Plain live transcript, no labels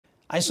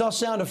I saw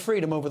Sound of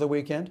Freedom over the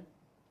weekend.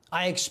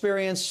 I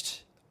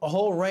experienced a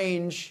whole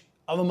range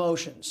of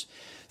emotions.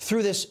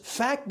 Through this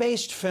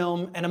fact-based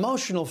film, an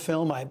emotional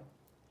film, I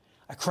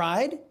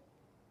cried.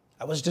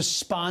 I was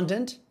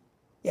despondent.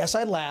 Yes,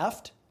 I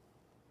laughed.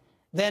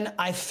 Then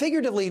I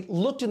figuratively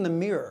looked in the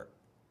mirror.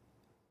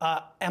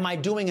 Am I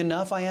doing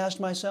enough? I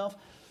asked myself.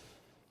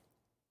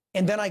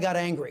 And then I got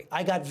angry.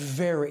 I got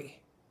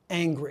very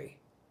angry.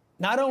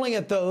 Not only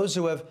at those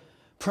who have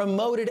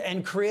promoted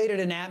and created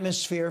an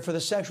atmosphere for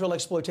the sexual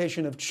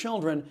exploitation of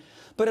children,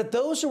 but at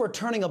those who are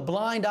turning a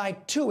blind eye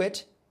to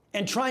it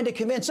and trying to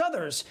convince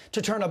others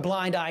to turn a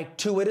blind eye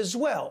to it as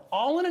well,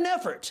 all in an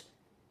effort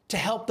to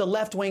help the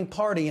left-wing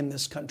party in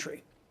this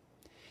country.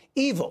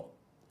 Evil,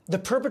 the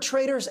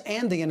perpetrators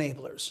and the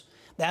enablers.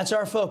 That's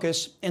our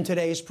focus in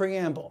today's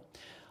preamble.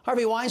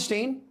 Harvey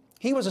Weinstein,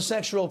 he was a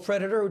sexual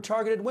predator who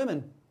targeted women.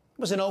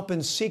 It was an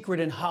open secret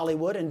in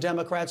Hollywood and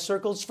Democrat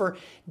circles for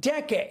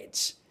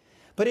decades.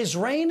 But his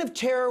reign of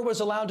terror was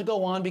allowed to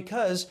go on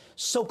because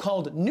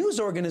so-called news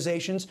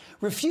organizations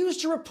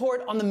refused to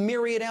report on the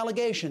myriad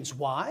allegations.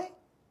 Why?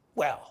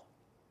 Well,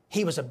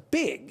 he was a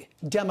big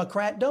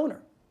Democrat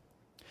donor.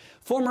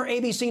 Former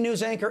ABC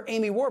News anchor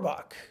Amy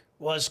Warbach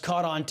was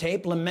caught on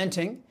tape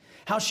lamenting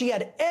how she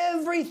had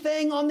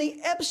everything on the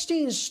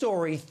Epstein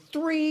story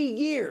 3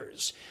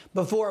 years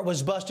before it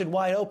was busted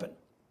wide open.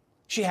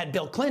 She had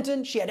Bill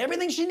Clinton, she had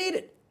everything she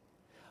needed.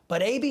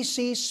 But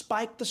ABC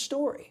spiked the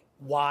story.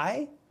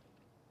 Why?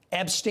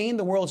 Epstein,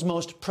 the world's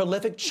most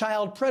prolific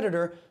child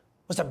predator,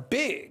 was a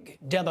big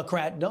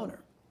Democrat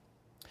donor.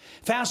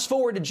 Fast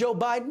forward to Joe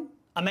Biden,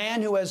 a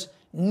man who has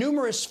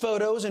numerous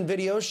photos and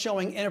videos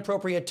showing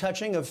inappropriate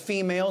touching of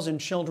females and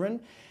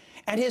children,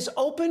 and his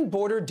open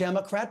border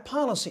Democrat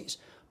policies.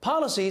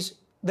 Policies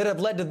that have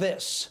led to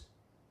this.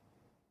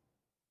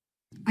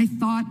 I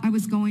thought I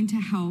was going to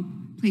help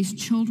place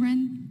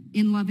children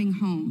in loving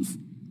homes.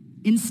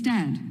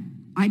 Instead,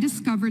 I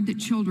discovered that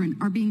children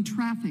are being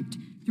trafficked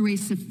through a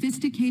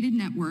sophisticated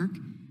network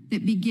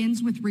that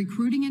begins with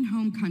recruiting in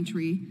home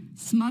country,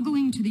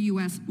 smuggling to the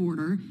U.S.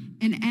 border,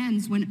 and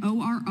ends when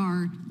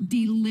ORR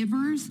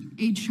delivers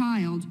a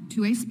child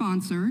to a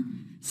sponsor.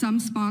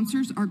 Some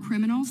sponsors are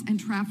criminals and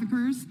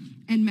traffickers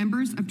and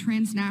members of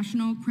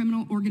transnational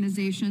criminal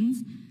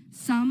organizations.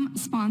 Some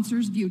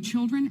sponsors view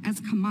children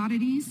as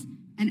commodities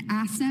and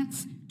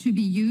assets to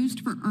be used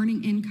for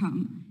earning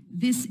income.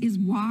 This is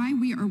why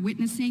we are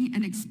witnessing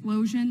an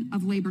explosion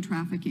of labor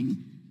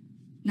trafficking.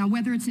 Now,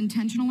 whether it's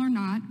intentional or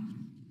not,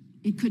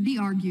 it could be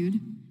argued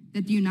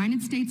that the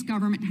United States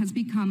government has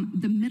become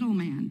the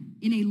middleman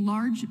in a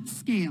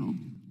large-scale,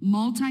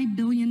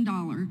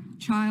 multi-billion-dollar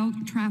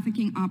child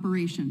trafficking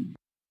operation.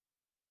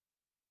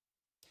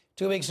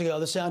 2 weeks ago,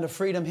 The Sound of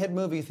Freedom hit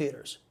movie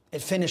theaters.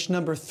 It finished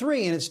number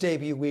 3 in its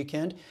debut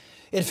weekend.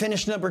 It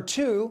finished number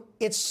 2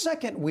 its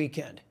second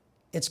weekend.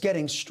 It's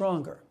getting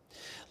stronger.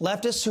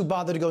 Leftists who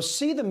bothered to go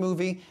see the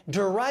movie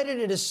derided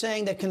it as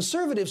saying that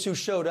conservatives who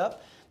showed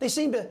up, they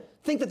seemed to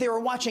think that they were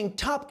watching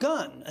Top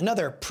Gun,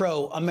 another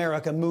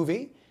pro-America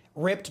movie,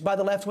 ripped by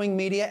the left-wing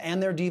media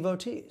and their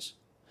devotees.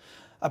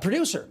 A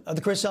producer of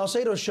the Chris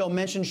Salcedo show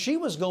mentioned she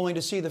was going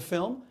to see the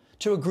film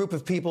to a group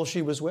of people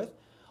she was with.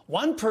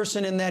 One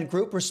person in that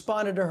group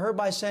responded to her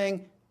by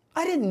saying,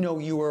 "I didn't know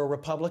you were a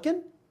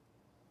Republican."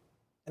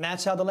 And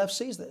that's how the left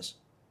sees this.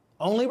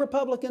 Only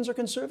Republicans or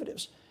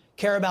conservatives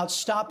care about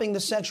stopping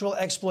the sexual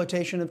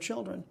exploitation of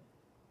children.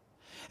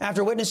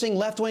 After witnessing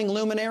left-wing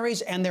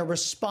luminaries and their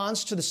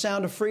response to the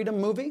Sound of Freedom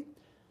movie,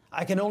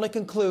 I can only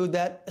conclude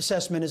that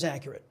assessment is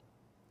accurate.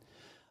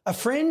 A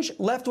fringe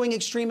left-wing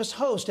extremist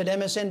host at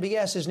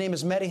MSNBS, his name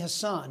is Mehdi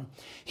Hasan.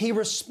 He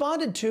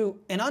responded to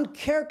an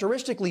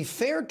uncharacteristically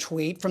fair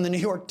tweet from the New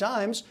York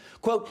Times.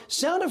 Quote,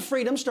 "Sound of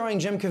Freedom starring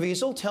Jim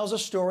Caviezel tells a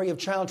story of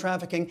child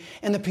trafficking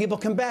and the people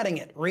combating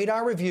it. Read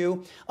our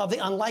review of the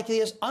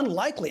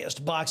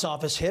unlikeliest box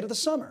office hit of the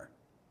summer."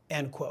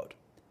 End quote.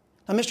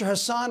 Now, Mr.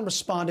 Hasan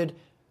responded,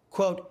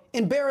 quote,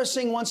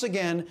 "Embarrassing once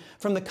again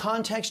from the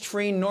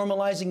context-free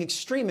normalizing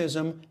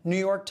extremism New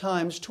York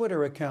Times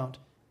Twitter account."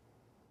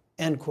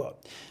 End quote.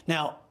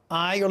 Now,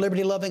 I, your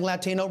liberty-loving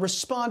Latino,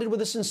 responded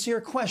with a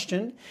sincere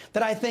question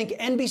that I think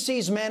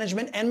NBC's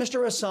management and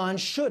Mr. Hasan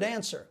should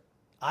answer.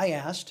 I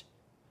asked,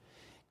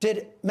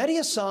 did Mehdi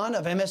Hasan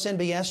of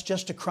MSNBS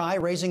just decry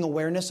raising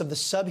awareness of the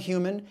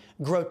subhuman,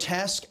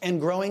 grotesque,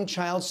 and growing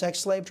child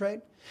sex slave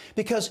trade?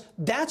 Because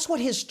that's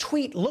what his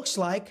tweet looks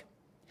like.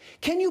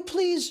 Can you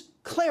please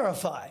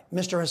clarify,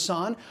 Mr.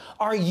 Hasan,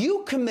 are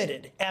you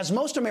committed, as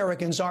most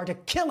Americans are, to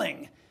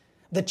killing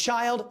the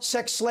child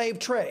sex slave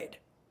trade?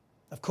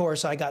 Of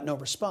course, I got no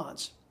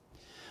response.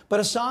 But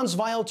Hasan's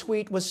vile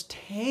tweet was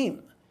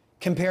tame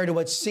compared to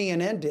what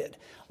CNN did,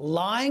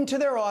 lying to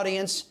their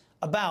audience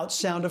about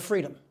Sound of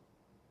Freedom.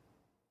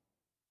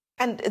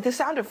 And The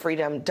Sound of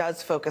Freedom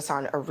does focus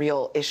on a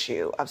real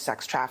issue of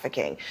sex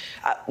trafficking.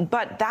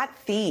 But that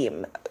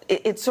theme,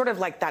 it's sort of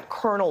like that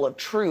kernel of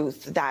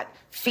truth that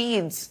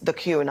feeds the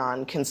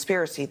QAnon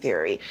conspiracy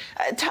theory.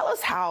 Tell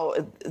us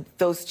how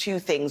those two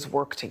things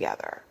work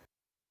together.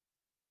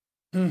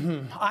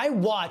 I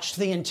watched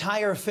the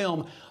entire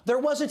film. There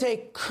wasn't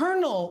a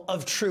kernel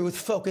of truth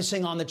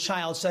focusing on the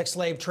child sex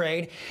slave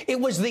trade. It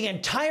was the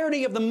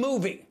entirety of the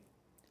movie.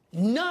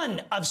 None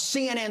of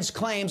CNN's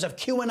claims of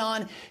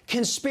QAnon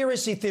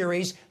conspiracy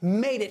theories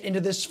made it into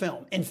this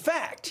film. In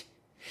fact,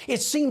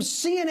 it seems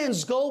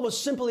CNN's goal was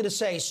simply to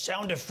say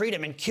Sound of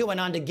Freedom and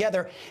QAnon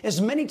together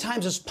as many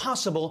times as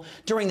possible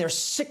during their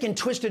sick and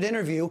twisted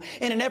interview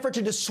in an effort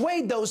to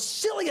dissuade those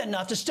silly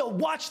enough to still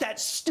watch that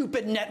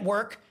stupid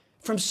network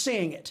from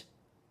seeing it.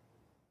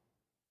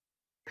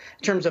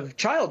 In terms of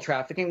child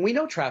trafficking, we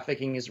know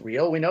trafficking is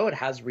real. We know it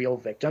has real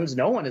victims.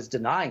 No one is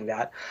denying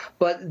that.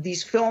 But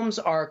these films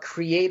are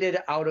created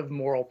out of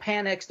moral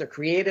panics. They're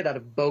created out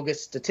of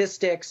bogus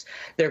statistics.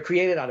 They're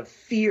created out of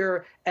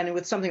fear. And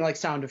with something like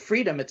Sound of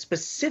Freedom, it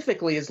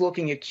specifically is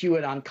looking at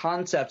QAnon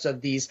concepts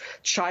of these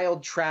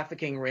child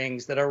trafficking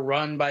rings that are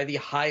run by the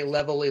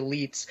high-level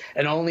elites,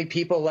 and only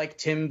people like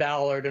Tim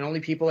Ballard and only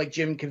people like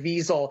Jim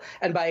Caviezel,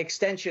 and by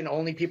extension,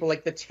 only people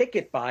like the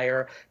ticket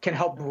buyer can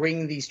help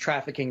bring these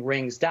trafficking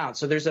rings down.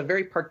 So there's a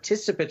very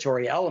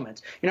participatory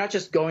element. You're not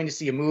just going to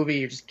see a movie,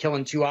 you're just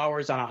killing 2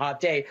 hours on a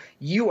hot day.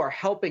 You are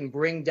helping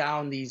bring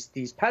down these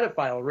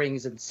pedophile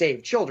rings and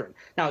save children.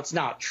 Now, it's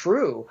not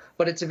true,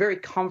 but it's a very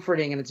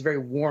comforting and it's a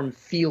very warm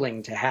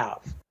feeling to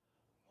have.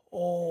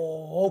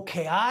 Oh,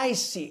 okay, I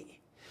see.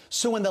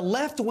 So when the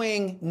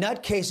left-wing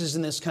nutcases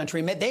in this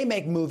country, they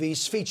make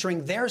movies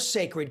featuring their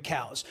sacred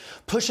cows,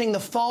 pushing the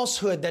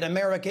falsehood that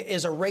America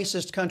is a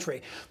racist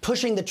country,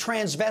 pushing the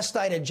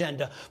transvestite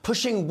agenda,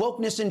 pushing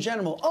wokeness in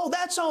general. Oh,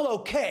 that's all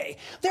okay.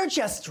 They're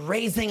just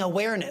raising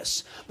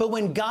awareness. But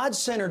when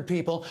God-centered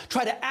people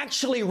try to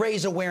actually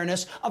raise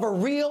awareness of a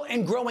real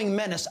and growing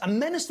menace, a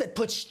menace that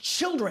puts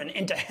children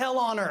into hell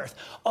on earth,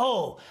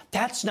 oh,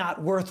 that's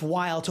not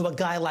worthwhile to a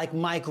guy like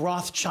Mike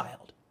Rothschild.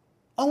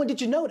 Oh, and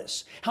did you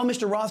notice how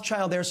Mr.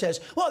 Rothschild there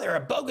says, well, there are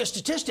bogus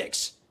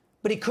statistics,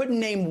 but he couldn't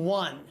name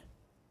one?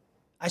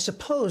 I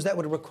suppose that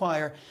would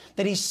require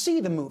that he see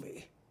the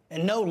movie,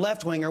 and no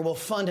left-winger will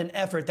fund an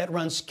effort that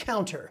runs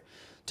counter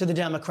to the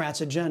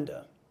Democrats'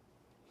 agenda.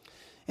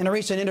 In a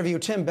recent interview,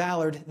 Tim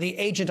Ballard, the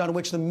agent on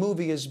which the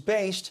movie is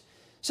based,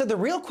 said the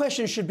real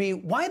question should be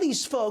why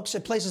these folks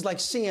at places like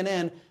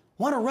CNN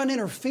want to run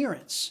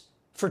interference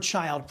for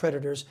child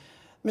predators.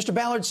 Mr.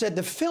 Ballard said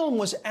the film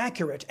was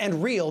accurate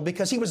and real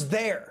because he was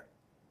there.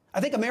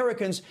 I think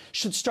Americans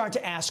should start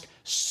to ask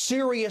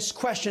serious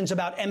questions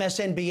about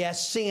MSNBS,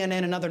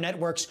 CNN, and other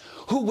networks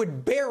who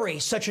would bury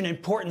such an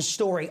important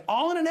story,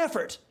 all in an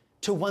effort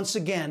to once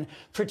again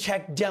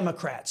protect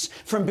Democrats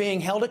from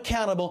being held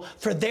accountable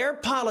for their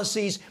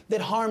policies that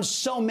harm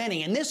so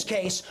many, in this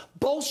case,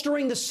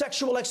 bolstering the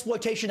sexual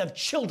exploitation of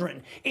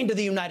children into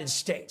the United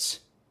States.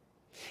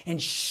 And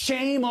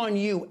shame on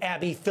you,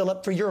 Abby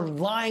Phillip, for your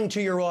lying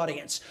to your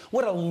audience.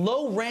 What a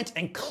low-rent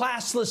and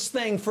classless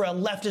thing for a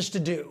leftist to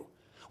do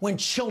when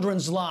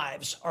children's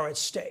lives are at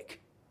stake.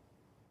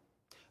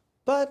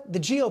 But the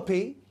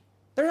GOP,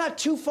 they're not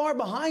too far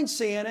behind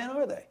CNN,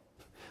 are they?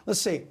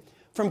 Let's see.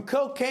 From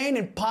cocaine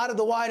and pot at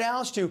the White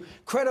House to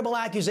credible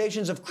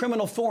accusations of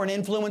criminal foreign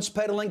influence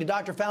peddling to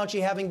Dr.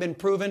 Fauci having been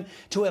proven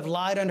to have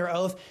lied under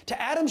oath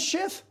to Adam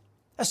Schiff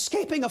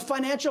escaping a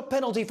financial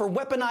penalty for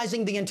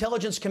weaponizing the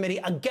Intelligence Committee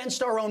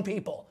against our own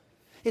people.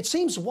 It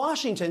seems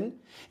Washington,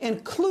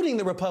 including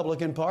the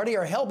Republican Party,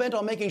 are hell-bent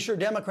on making sure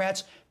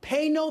Democrats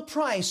pay no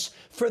price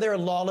for their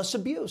lawless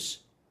abuse.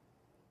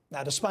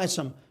 Now, despite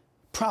some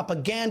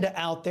propaganda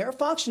out there,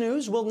 Fox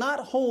News will not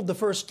hold the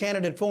first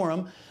candidate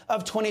forum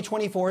of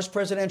 2024's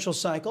presidential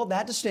cycle.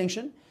 That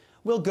distinction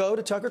will go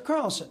to Tucker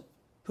Carlson,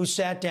 who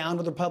sat down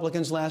with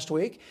Republicans last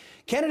week.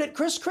 Candidate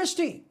Chris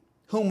Christie,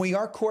 whom we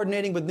are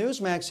coordinating with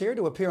Newsmax here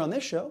to appear on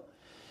this show,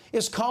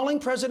 is calling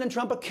President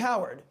Trump a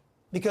coward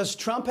because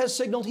Trump has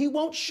signaled he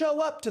won't show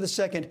up to the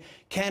second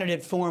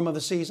candidate forum of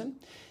the season.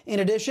 In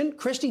addition,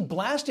 Christie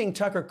blasting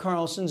Tucker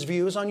Carlson's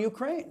views on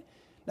Ukraine.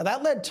 Now,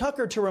 that led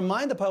Tucker to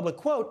remind the public,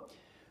 quote,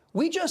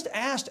 "We just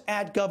asked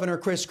at Governor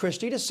Chris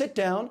Christie to sit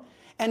down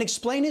and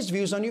explain his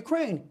views on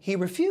Ukraine. He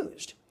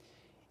refused."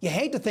 You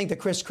hate to think that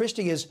Chris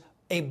Christie is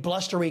a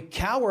blustery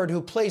coward who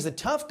plays the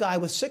tough guy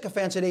with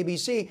sycophants at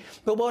ABC,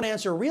 but won't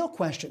answer real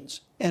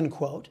questions, end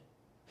quote.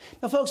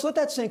 Now, folks, let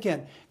that sink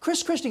in.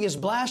 Chris Christie is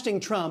blasting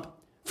Trump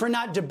for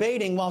not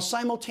debating while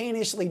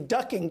simultaneously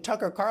ducking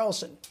Tucker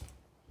Carlson.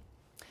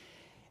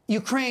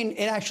 Ukraine,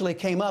 it actually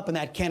came up in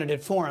that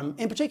candidate forum,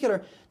 in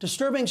particular,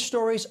 disturbing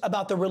stories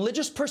about the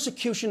religious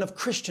persecution of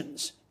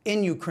Christians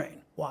in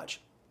Ukraine. Watch.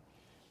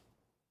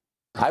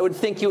 I would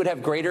think you would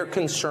have greater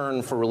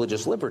concern for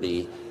religious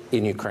liberty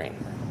in Ukraine.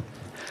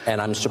 And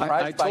I'm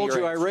surprised by your... I told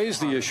you I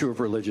raised the issue of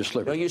religious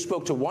liberty. No, you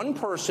spoke to one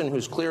person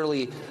who's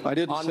clearly on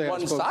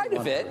one side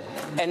of it,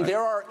 and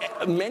there are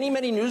many,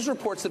 many news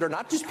reports that are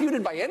not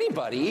disputed by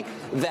anybody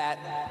that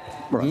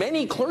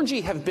many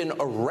clergy have been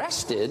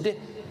arrested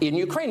in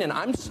Ukraine. And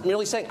I'm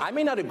merely saying I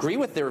may not agree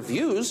with their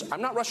views.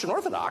 I'm not Russian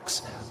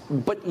Orthodox,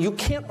 but you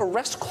can't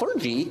arrest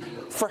clergy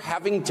for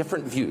having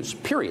different views,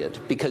 period.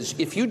 Because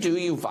if you do,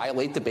 you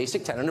violate the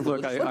basic tenet of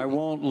religious liberty. I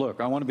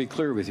won't, I want to be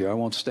clear with you. I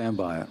won't stand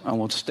by it. I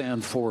won't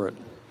stand for it.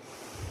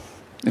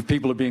 If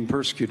people are being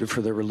persecuted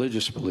for their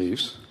religious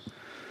beliefs,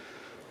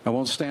 I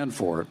won't stand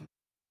for it.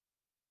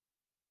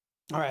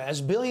 All right,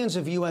 as billions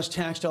of U.S.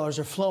 tax dollars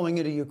are flowing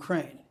into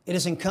Ukraine, it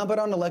is incumbent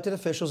on elected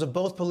officials of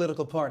both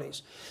political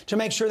parties to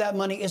make sure that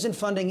money isn't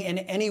funding in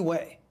any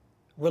way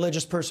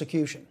religious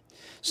persecution.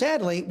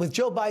 Sadly, with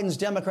Joe Biden's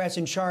Democrats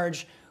in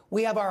charge,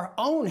 we have our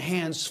own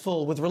hands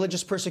full with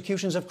religious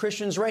persecutions of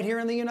Christians right here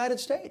in the United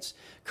States,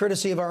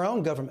 courtesy of our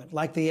own government,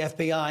 like the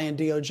FBI and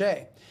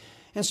DOJ.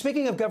 And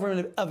speaking of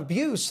government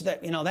abuse,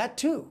 that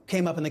too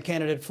came up in the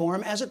candidate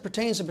forum as it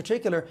pertains in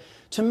particular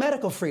to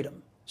medical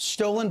freedom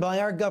stolen by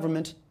our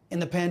government in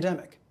the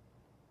pandemic.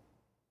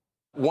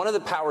 One of the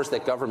powers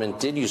that government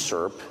did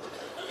usurp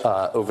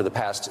over the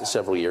past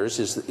several years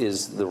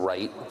is the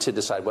right to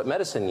decide what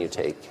medicine you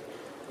take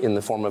in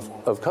the form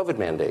of COVID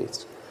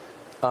mandates.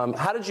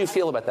 How did you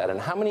feel about that?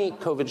 And how many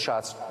COVID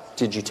shots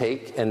did you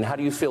take? And how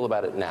do you feel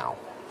about it now,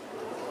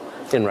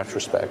 in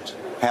retrospect?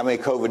 How many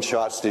COVID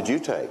shots did you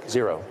take?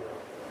 0.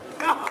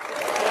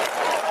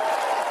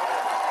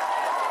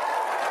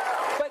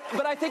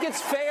 But I think it's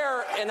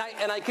fair, and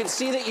I could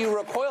see that you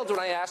recoiled when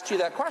I asked you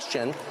that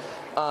question.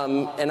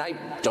 And I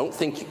don't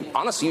think,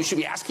 honestly, you should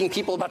be asking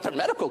people about their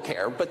medical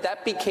care, but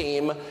that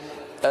became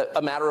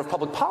a matter of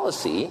public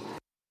policy.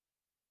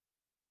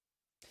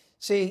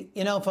 See,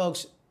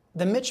 folks,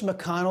 the Mitch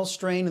McConnell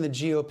strain in the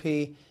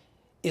GOP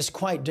is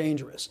quite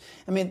dangerous.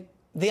 I mean,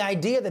 the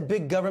idea that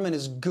big government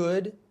is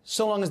good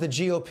so long as the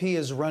GOP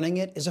is running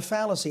it is a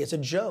fallacy. It's a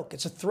joke.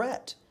 It's a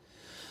threat.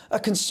 A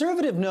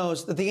conservative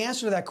knows that the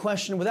answer to that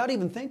question without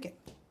even thinking.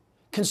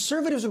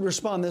 Conservatives would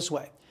respond this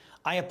way.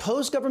 I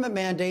oppose government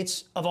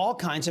mandates of all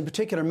kinds, in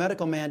particular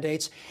medical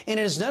mandates, and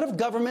it is none of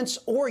government's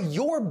or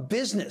your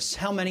business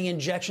how many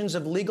injections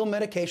of legal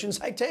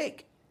medications I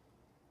take.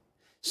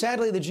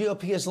 Sadly, the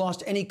GOP has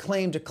lost any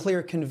claim to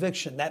clear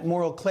conviction, that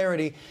moral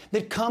clarity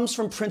that comes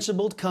from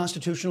principled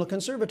constitutional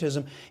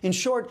conservatism. In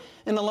short,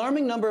 an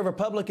alarming number of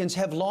Republicans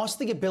have lost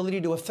the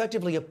ability to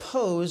effectively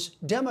oppose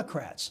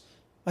Democrats.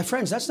 My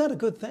friends, that's not a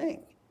good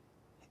thing.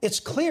 It's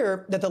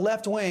clear that the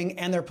left wing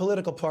and their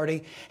political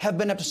party have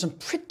been up to some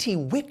pretty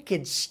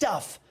wicked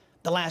stuff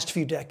the last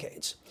few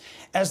decades.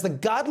 As the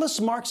godless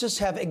Marxists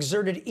have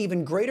exerted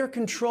even greater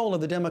control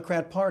of the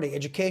Democrat Party,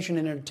 education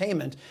and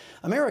entertainment,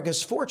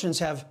 America's fortunes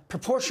have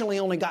proportionally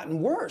only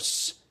gotten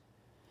worse.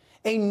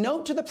 A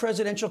note to the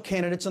presidential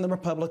candidates on the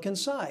Republican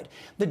side.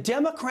 The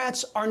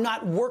Democrats are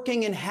not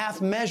working in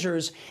half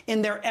measures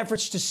in their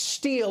efforts to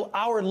steal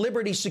our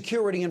liberty,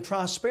 security, and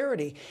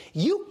prosperity.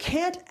 You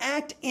can't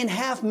act in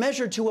half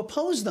measure to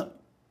oppose them.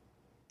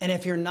 And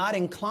if you're not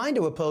inclined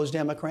to oppose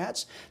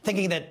Democrats,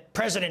 thinking that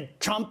President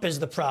Trump is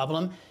the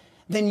problem,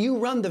 then you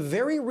run the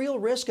very real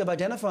risk of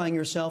identifying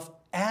yourself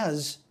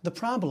as the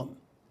problem.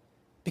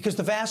 Because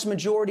the vast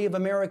majority of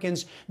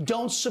Americans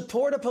don't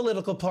support a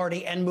political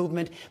party and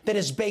movement that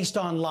is based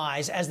on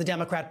lies, as the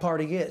Democrat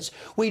Party is.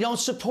 We don't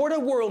support a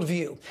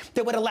worldview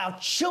that would allow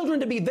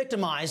children to be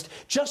victimized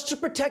just to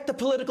protect the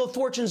political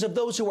fortunes of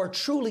those who are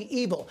truly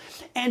evil.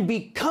 And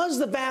because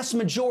the vast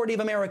majority of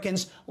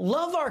Americans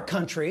love our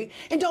country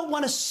and don't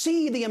want to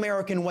see the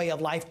American way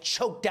of life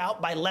choked out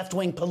by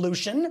left-wing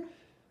pollution,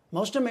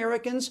 most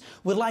Americans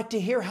would like to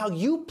hear how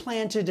you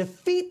plan to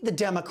defeat the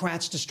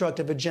Democrats'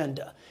 destructive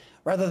agenda,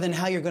 rather than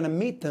how you're going to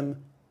meet them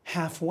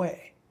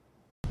halfway.